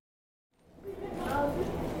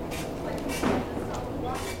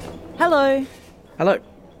Hello. Hello.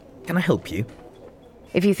 Can I help you?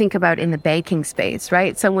 If you think about in the banking space,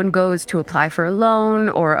 right? Someone goes to apply for a loan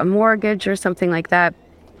or a mortgage or something like that.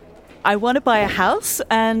 I want to buy a house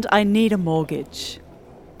and I need a mortgage.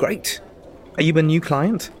 Great. Are you a new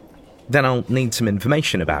client? Then I'll need some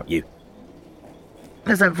information about you.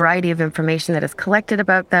 There's a variety of information that is collected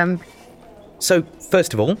about them. So,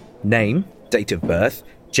 first of all, name, date of birth,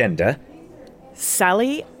 gender.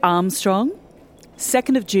 Sally Armstrong,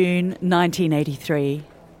 2nd of June 1983.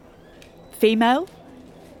 Female.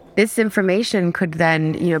 This information could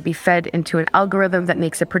then, be fed into an algorithm that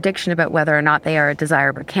makes a prediction about whether or not they are a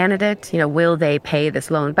desirable candidate. Will they pay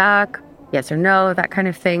this loan back? Yes or no, that kind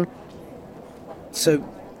of thing. So,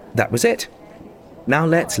 that was it. Now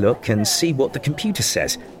let's look and see what the computer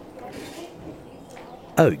says.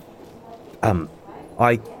 I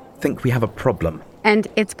think we have a problem. And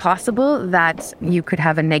it's possible that you could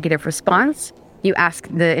have a negative response. You ask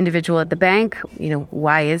the individual at the bank,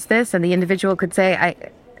 why is this? And the individual could say,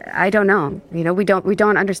 I don't know. We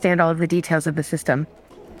don't understand all of the details of the system.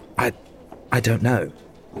 I don't know.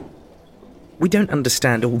 We don't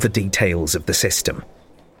understand all the details of the system.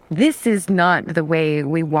 This is not the way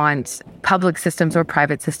we want public systems or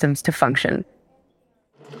private systems to function.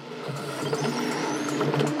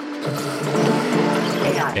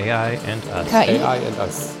 AI and us. AI and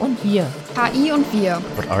us. Und wir. KI und wir.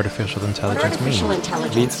 What artificial intelligence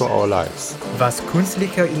means for our lives. Was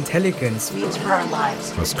künstliche Intelligenz means for our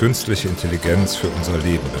lives. Was künstliche Intelligenz für unser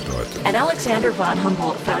Leben bedeutet. An Alexander von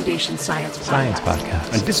Humboldt Foundation Science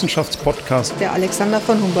Podcast. Ein Wissenschaftspodcast der Alexander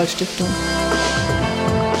von Humboldt Stiftung.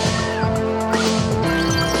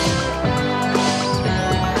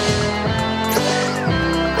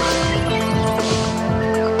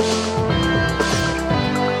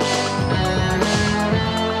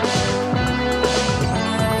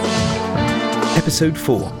 Episode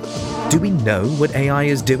 4. Do we know what AI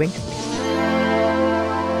is doing?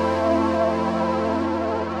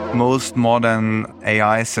 Most modern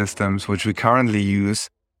AI systems which we currently use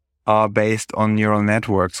are based on neural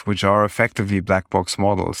networks, which are effectively black box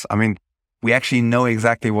models. I mean, we actually know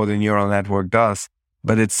exactly what a neural network does,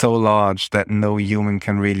 but it's so large that no human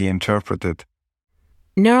can really interpret it.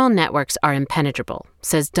 Neural networks are impenetrable,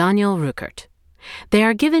 says Daniel Ruckert. They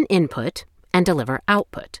are given input and deliver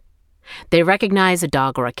output. They recognize a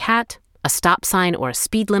dog or a cat, a stop sign or a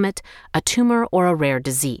speed limit, a tumor or a rare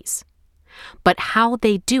disease. But how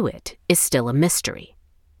they do it is still a mystery.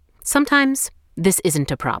 Sometimes this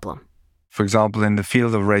isn't a problem. For example, in the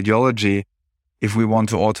field of radiology, if we want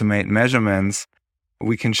to automate measurements,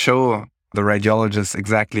 we can show the radiologist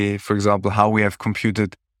exactly, for example, how we have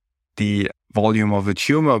computed the volume of the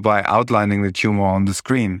tumor by outlining the tumor on the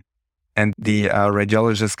screen. And the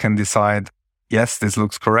radiologist can decide, yes, this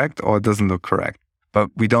looks correct or it doesn't look correct. But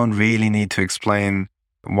we don't really need to explain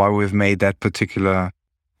why we've made that particular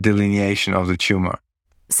delineation of the tumor.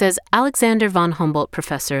 Says Alexander von Humboldt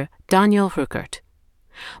professor Daniel Ruckert.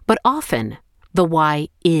 But often, the why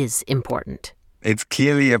is important. It's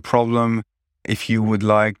clearly a problem if you would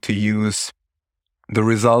like to use the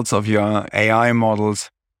results of your AI models,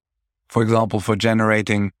 for example, for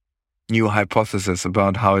generating new hypotheses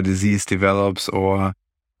about how a disease develops or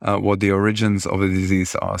what the origins of a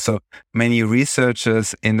disease are. So many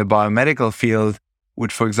researchers in the biomedical field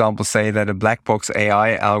would, for example, say that a black box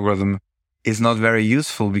AI algorithm is not very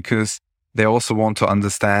useful because they also want to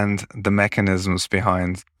understand the mechanisms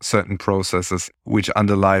behind certain processes which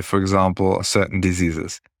underlie, for example, certain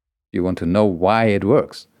diseases. You want to know why it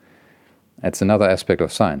works. That's another aspect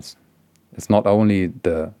of science. It's not only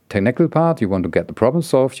the technical part, you want to get the problem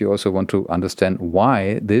solved, you also want to understand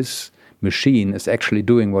why this machine is actually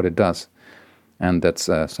doing what it does. And that's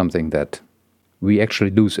something that we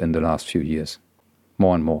actually lose in the last few years,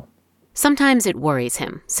 more and more. Sometimes it worries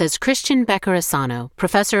him, says Christian Becker-Asano,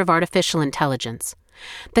 professor of artificial intelligence,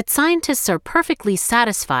 that scientists are perfectly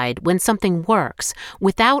satisfied when something works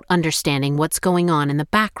without understanding what's going on in the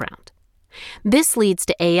background. This leads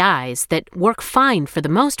to AIs that work fine for the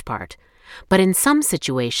most part, but in some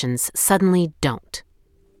situations suddenly don't.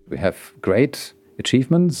 We have great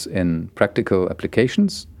achievements in practical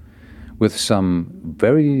applications with some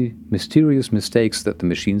very mysterious mistakes that the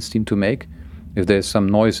machines seem to make if there's some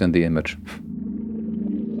noise in the image.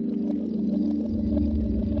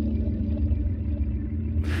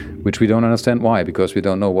 Which we don't understand why, because we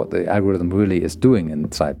don't know what the algorithm really is doing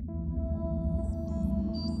inside.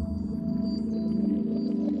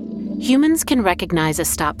 Humans can recognize a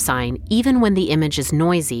stop sign even when the image is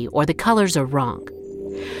noisy or the colors are wrong.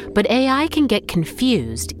 But AI can get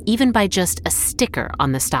confused even by just a sticker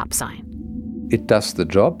on the stop sign. It does the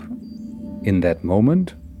job in that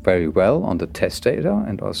moment, very well on the test data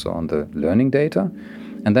and also on the learning data.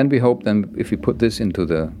 And then we hope then if we put this into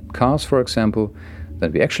the cars, for example,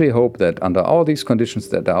 then we actually hope that under all these conditions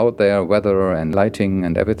that are out there, weather and lighting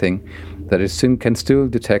and everything, that it can still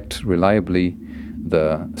detect reliably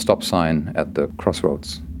the stop sign at the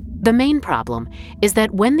crossroads. The main problem is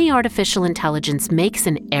that when the artificial intelligence makes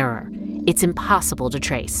an error, it's impossible to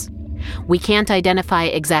trace. We can't identify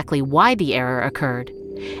exactly why the error occurred,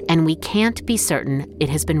 and we can't be certain it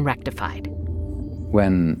has been rectified.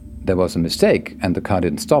 When there was a mistake and the car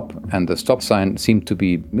didn't stop and the stop sign seemed to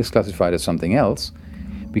be misclassified as something else,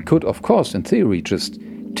 we could, of course, in theory, just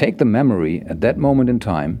take the memory at that moment in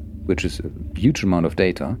time, which is a huge amount of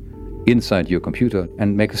data, inside your computer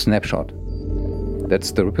and make a snapshot.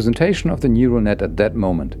 That's the representation of the neural net at that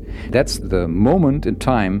moment. That's the moment in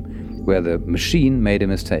time where the machine made a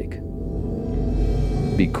mistake.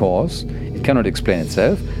 Because it cannot explain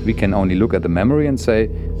itself, we can only look at the memory and say,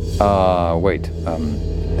 wait,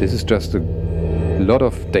 this is just a lot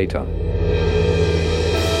of data.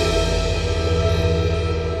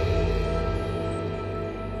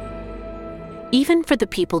 Even for the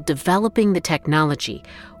people developing the technology,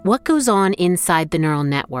 what goes on inside the neural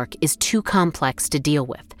network is too complex to deal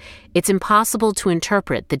with. It's impossible to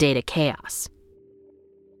interpret the data chaos.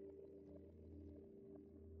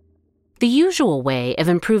 The usual way of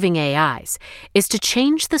improving AIs is to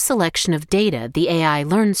change the selection of data the AI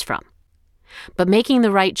learns from. But making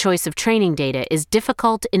the right choice of training data is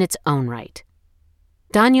difficult in its own right.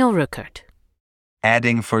 Daniel Ruckert.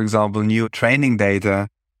 Adding, for example, new training data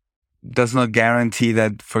does not guarantee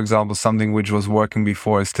that, for example, something which was working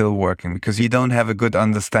before is still working, because you don't have a good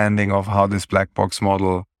understanding of how this black box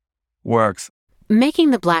model works. Making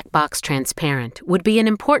the black box transparent would be an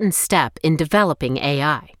important step in developing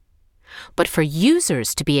AI. But for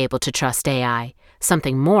users to be able to trust AI,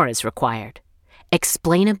 something more is required.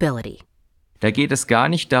 Explainability. Da geht es gar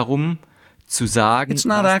nicht darum, zu sagen, it's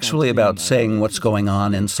not actually about saying what's going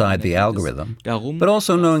on inside the algorithm, but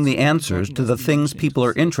also knowing the answers to the things people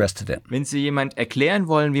are interested in. Wenn Sie jemand erklären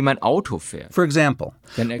wollen, wie man Auto fährt. For example,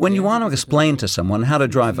 when you want to explain to someone how to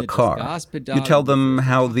drive a car, you tell them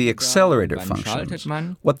how the accelerator functions,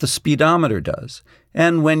 what the speedometer does,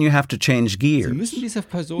 and when you have to change gears.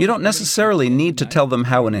 You don't necessarily need to tell them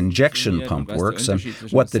how an injection pump works and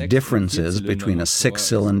what the difference is between a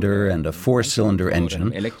 6-cylinder and a 4-cylinder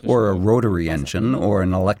engine, or a rotary engine, or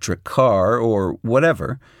an electric car, or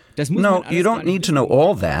whatever. No, you don't need to know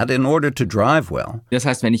all that in order to drive well. Das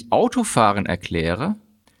heißt, wenn ich Autofahren erkläre,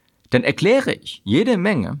 dann erkläre ich jede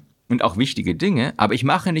Menge und auch wichtige Dinge, aber ich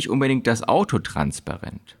mache nicht unbedingt das Auto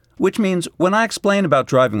transparent. Which means when I explain about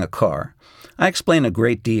driving a car, I explain a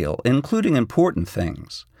great deal, including important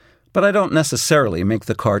things, but I don't necessarily make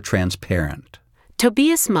the car transparent.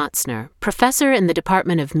 Tobias Matzner, professor in the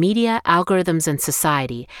Department of Media, Algorithms and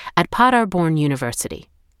Society at Paderborn University.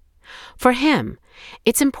 For him,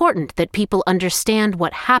 it's important that people understand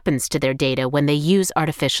what happens to their data when they use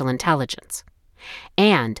artificial intelligence,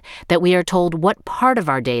 and that we are told what part of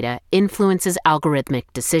our data influences algorithmic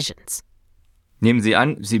decisions. Nehmen Sie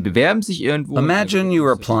an, Sie bewerben sich irgendwo. Imagine you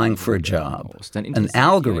are applying for a job. An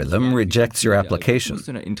algorithm rejects your application.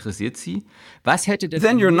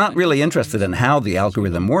 Then you're not really interested in how the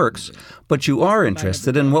algorithm works, but you are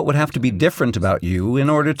interested in what would have to be different about you in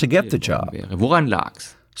order to get the job. Woran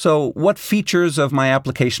lag's? So, what features of my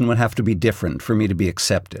application would have to be different for me to be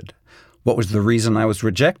accepted? What was the reason I was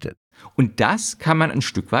rejected? Und das kann man ein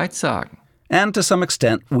Stück weit sagen. And to some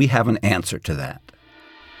extent, we have an answer to that.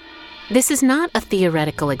 This is not a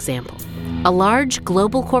theoretical example. A large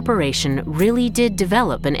global corporation really did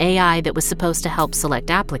develop an AI that was supposed to help select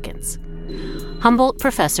applicants. Humboldt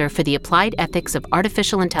professor for the applied ethics of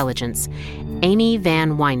artificial intelligence, Amy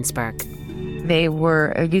van Weinsberg. They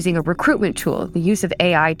were using a recruitment tool, the use of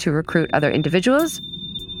AI to recruit other individuals.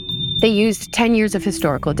 They used 10 years of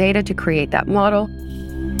historical data to create that model.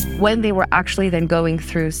 When they were actually then going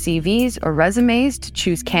through CVs or resumes to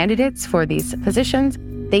choose candidates for these positions,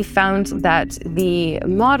 they found that the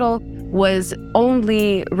model was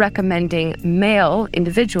only recommending male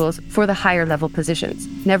individuals for the higher level positions,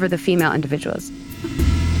 never the female individuals.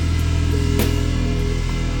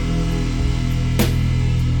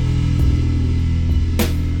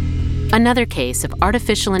 Another case of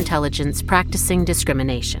artificial intelligence practicing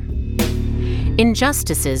discrimination.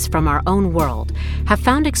 Injustices from our own world have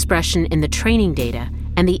found expression in the training data,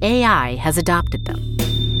 and the AI has adopted them.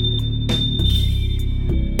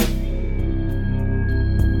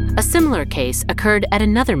 A similar case occurred at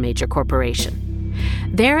another major corporation.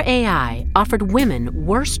 Their AI offered women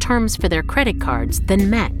worse terms for their credit cards than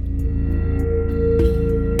men.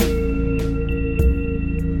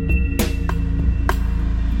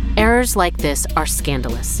 Errors like this are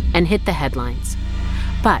scandalous and hit the headlines.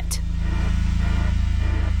 But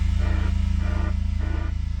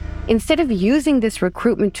instead of using this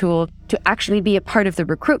recruitment tool to actually be a part of the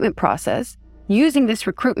recruitment process, using this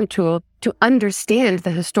recruitment tool to understand the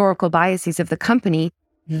historical biases of the company,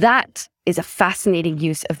 that is a fascinating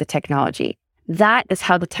use of the technology. That is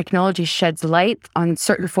how the technology sheds light on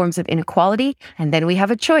certain forms of inequality. And then we have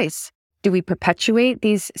a choice. Do we perpetuate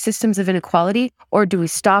these systems of inequality, or do we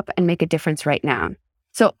stop and make a difference right now?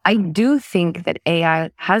 So I do think that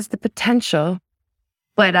AI has the potential,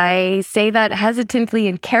 but I say that hesitantly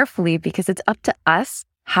and carefully because it's up to us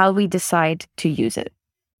how we decide to use it.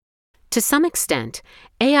 to some extent,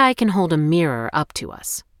 AI can hold a mirror up to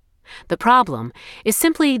us. The problem is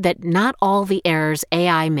simply that not all the errors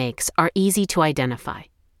AI makes are easy to identify.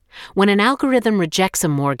 When an algorithm rejects a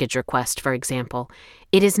mortgage request, for example,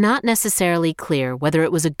 it is not necessarily clear whether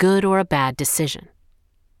it was a good or a bad decision.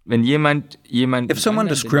 If someone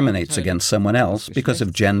discriminates against someone else because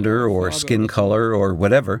of gender or skin color or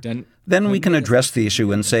whatever, then we can address the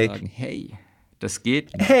issue and say, hey,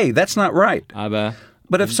 that's not right.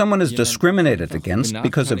 But if someone is discriminated against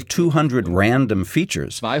because of 200 random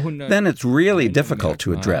features, then it's really difficult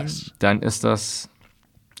to address. Dann ist das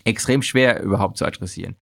extrem schwer überhaupt zu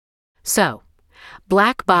adressieren. So,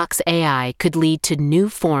 black box AI could lead to new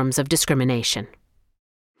forms of discrimination.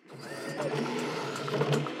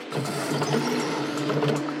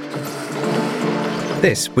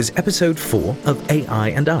 This was episode 4 of AI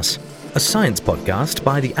and Us, a science podcast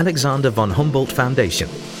by the Alexander von Humboldt Foundation.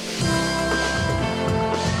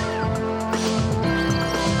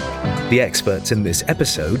 The experts in this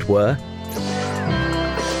episode were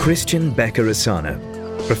Christian Becker-Asano,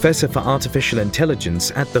 Professor for Artificial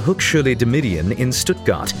Intelligence at the Hochschule der Medien in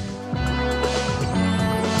Stuttgart.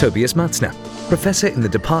 Tobias Matzner, Professor in the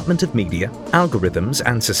Department of Media, Algorithms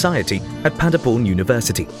and Society at Paderborn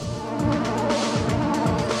University.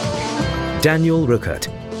 Daniel Ruckert,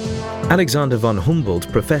 Alexander von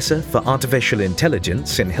Humboldt Professor for Artificial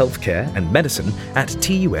Intelligence in Healthcare and Medicine at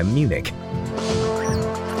TUM Munich.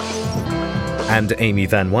 And Amy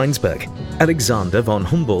van Weinsberg, Alexander von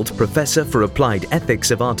Humboldt Professor for Applied Ethics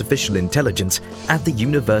of Artificial Intelligence at the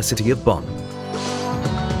University of Bonn.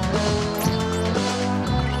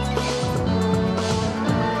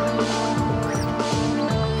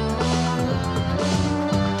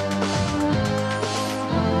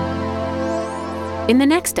 In the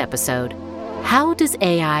next episode, how does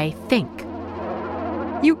AI think?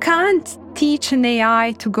 You can't teach an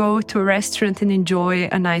AI to go to a restaurant and enjoy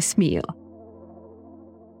a nice meal.